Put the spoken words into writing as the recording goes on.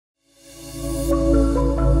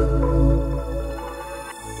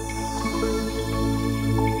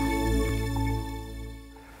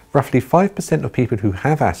Roughly 5% of people who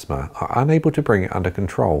have asthma are unable to bring it under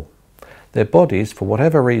control. Their bodies, for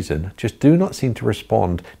whatever reason, just do not seem to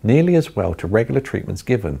respond nearly as well to regular treatments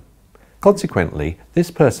given. Consequently,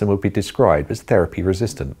 this person would be described as therapy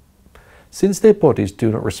resistant. Since their bodies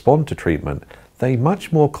do not respond to treatment, they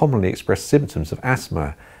much more commonly express symptoms of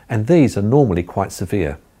asthma, and these are normally quite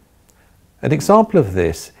severe. An example of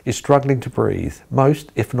this is struggling to breathe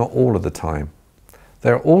most, if not all of the time. They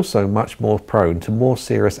are also much more prone to more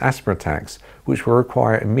serious asthma attacks, which will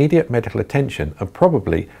require immediate medical attention and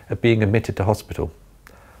probably are being admitted to hospital.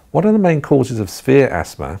 One of the main causes of severe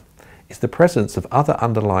asthma is the presence of other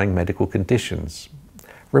underlying medical conditions.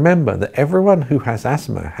 Remember that everyone who has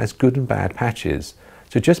asthma has good and bad patches,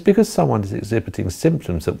 so just because someone is exhibiting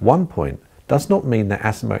symptoms at one point does not mean that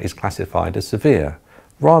asthma is classified as severe.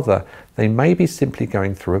 Rather, they may be simply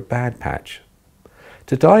going through a bad patch.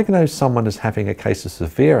 To diagnose someone as having a case of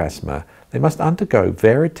severe asthma, they must undergo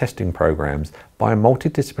varied testing programs by a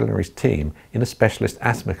multidisciplinary team in a specialist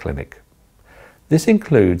asthma clinic. This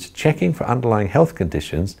includes checking for underlying health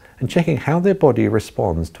conditions and checking how their body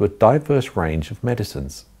responds to a diverse range of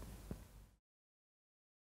medicines.